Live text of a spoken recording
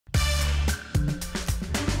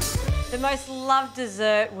The most loved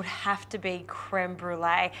dessert would have to be creme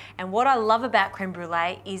brulee. And what I love about creme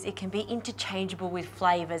brulee is it can be interchangeable with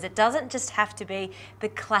flavors. It doesn't just have to be the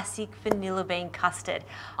classic vanilla bean custard.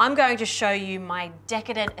 I'm going to show you my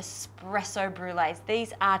decadent espresso brulees.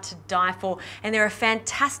 These are to die for, and they're a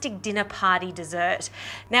fantastic dinner party dessert.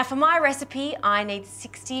 Now for my recipe, I need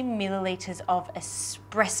 60 milliliters of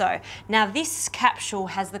espresso. Now this capsule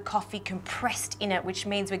has the coffee compressed in it, which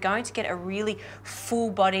means we're going to get a really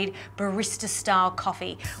full-bodied barista style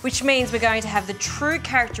coffee, which means we're going to have the true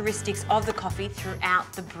characteristics of the coffee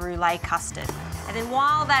throughout the brulee custard. And then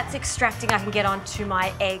while that's extracting, I can get on to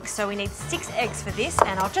my eggs. So we need 6 eggs for this,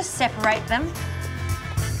 and I'll just separate them.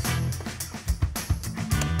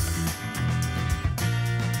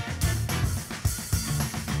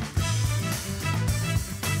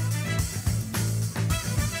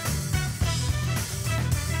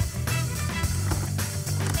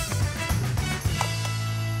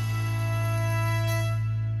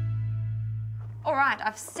 All right,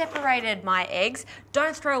 I've separated my eggs.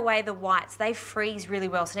 Don't throw away the whites. They freeze really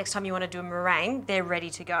well. So next time you want to do a meringue, they're ready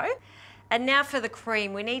to go. And now for the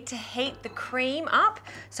cream. We need to heat the cream up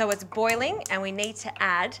so it's boiling, and we need to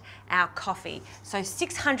add our coffee. So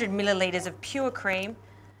 600 milliliters of pure cream.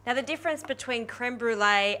 Now the difference between creme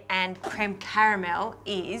brulee and creme caramel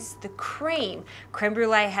is the cream. Creme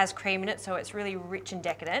brulee has cream in it, so it's really rich and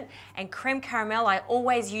decadent. And creme caramel, I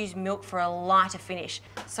always use milk for a lighter finish.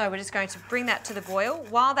 So we're just going to bring that to the boil.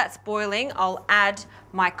 While that's boiling, I'll add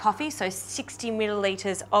my coffee, so 60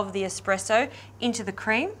 milliliters of the espresso into the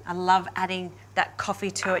cream. I love adding that coffee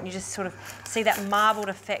to it, and you just sort of see that marbled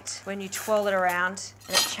effect when you twirl it around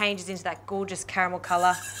and it changes into that gorgeous caramel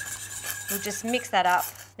color. We'll just mix that up.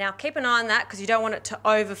 Now keep an eye on that because you don't want it to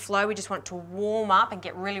overflow. We just want it to warm up and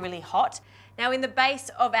get really, really hot. Now in the base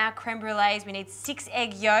of our creme brulees, we need 6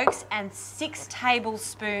 egg yolks and 6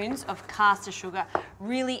 tablespoons of caster sugar.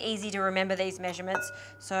 Really easy to remember these measurements.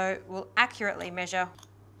 So we'll accurately measure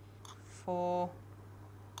 4,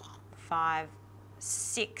 5,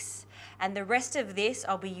 6. And the rest of this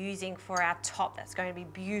I'll be using for our top. That's going to be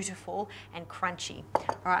beautiful and crunchy.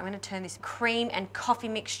 All right, I'm going to turn this cream and coffee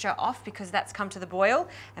mixture off because that's come to the boil.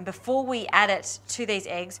 And before we add it to these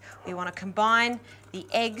eggs, we want to combine the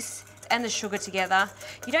eggs and the sugar together.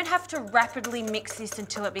 You don't have to rapidly mix this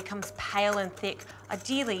until it becomes pale and thick.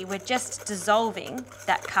 Ideally, we're just dissolving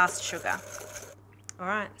that caster sugar. All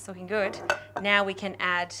right, it's looking good. Now we can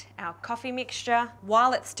add our coffee mixture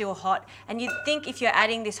while it's still hot. And you'd think if you're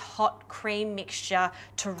adding this hot cream mixture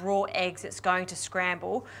to raw eggs, it's going to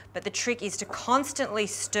scramble. But the trick is to constantly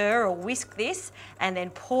stir or whisk this and then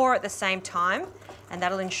pour at the same time. And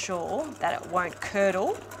that'll ensure that it won't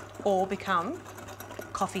curdle or become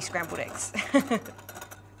coffee scrambled eggs.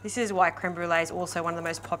 This is why creme brulee is also one of the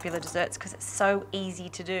most popular desserts, because it's so easy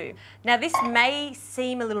to do. Now this may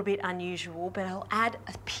seem a little bit unusual, but I'll add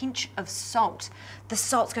a pinch of salt. The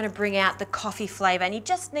salt's going to bring out the coffee flavour, and you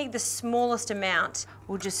just need the smallest amount.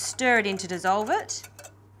 We'll just stir it in to dissolve it.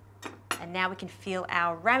 And now we can fill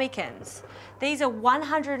our ramekins. These are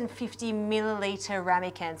 150 milliliter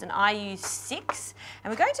ramekins, and I use 6.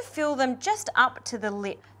 And we're going to fill them just up to the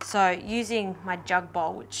lip. So using my jug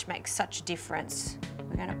bowl, which makes such a difference,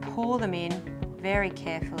 we're going to pour them in very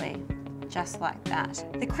carefully, just like that.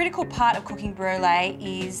 The critical part of cooking brulee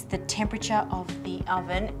is the temperature of the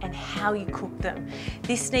oven and how you cook them.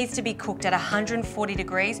 This needs to be cooked at 140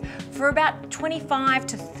 degrees for about 25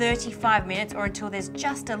 to 35 minutes, or until there's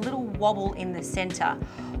just a little wobble in the center.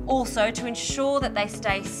 Also, to ensure that they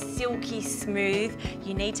stay silky smooth,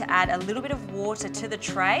 you need to add a little bit of water to the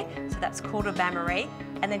tray, so that's called a bain-marie,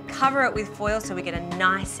 and then cover it with foil so we get a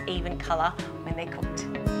nice even color when they're cooked.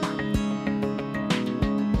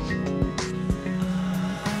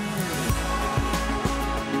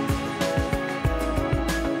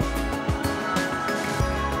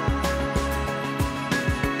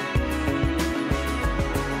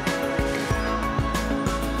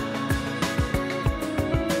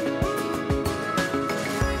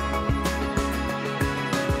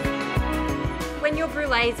 When your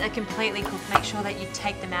brulees are completely cooked, make sure that you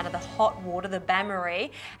take them out of the hot water, the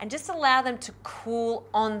bain-marie, and just allow them to cool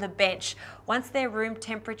on the bench. Once they're room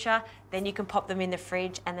temperature, then you can pop them in the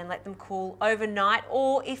fridge and then let them cool overnight,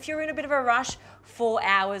 or if you're in a bit of a rush, 4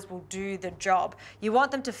 hours will do the job. You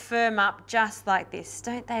want them to firm up just like this.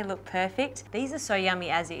 Don't they look perfect? These are so yummy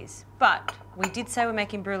as is. But we did say we're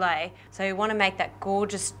making brulee, so we want to make that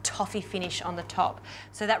gorgeous toffee finish on the top.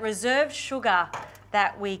 So that reserved sugar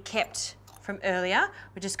that we kept from earlier,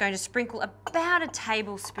 we're just going to sprinkle about a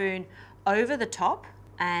tablespoon over the top,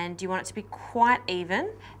 and you want it to be quite even,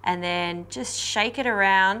 and then just shake it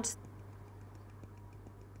around.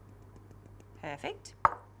 Perfect.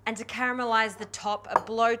 And to caramelize the top, a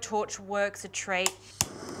blowtorch works a treat.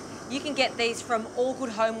 You can get these from all good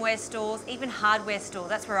homeware stores, even hardware stores.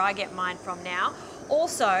 That's where I get mine from now.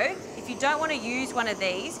 Also, if you don't want to use one of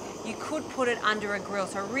these, you could put it under a grill,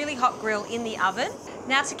 so a really hot grill in the oven.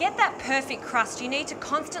 Now, to get that perfect crust, you need to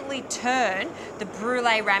constantly turn the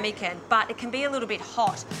brulee ramekin, but it can be a little bit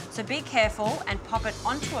hot. So be careful and pop it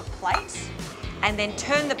onto a plate and then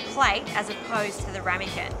turn the plate as opposed to the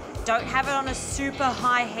ramekin. Don't have it on a super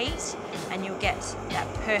high heat and you'll get that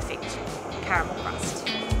perfect caramel crust.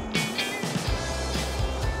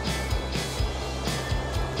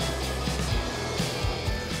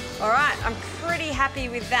 All right, I'm pretty happy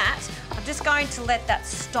with that. I'm just going to let that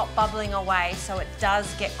stop bubbling away so it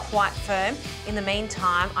does get quite firm. In the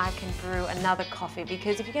meantime, I can brew another coffee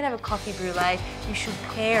because if you're gonna have a coffee brulee, you should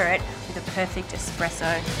pair it with a perfect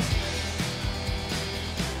espresso.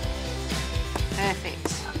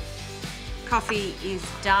 Perfect. Coffee is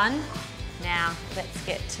done. Now, let's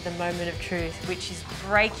get to the moment of truth, which is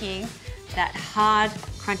breaking that hard,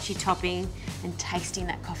 crunchy topping and tasting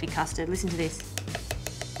that coffee custard. Listen to this.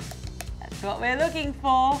 What we're looking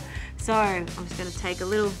for. So I'm just going to take a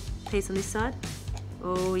little piece on this side.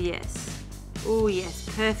 Oh yes,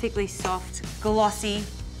 perfectly soft, glossy.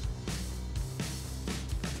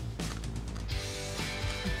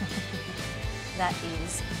 That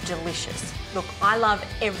is delicious. Look, I love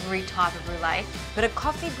every type of brulee, but a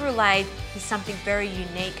coffee brulee is something very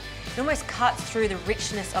unique. It almost cuts through the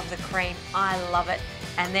richness of the cream. I love it.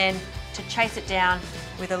 And then to chase it down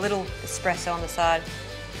with a little espresso on the side.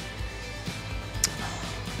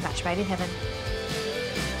 Match made in heaven.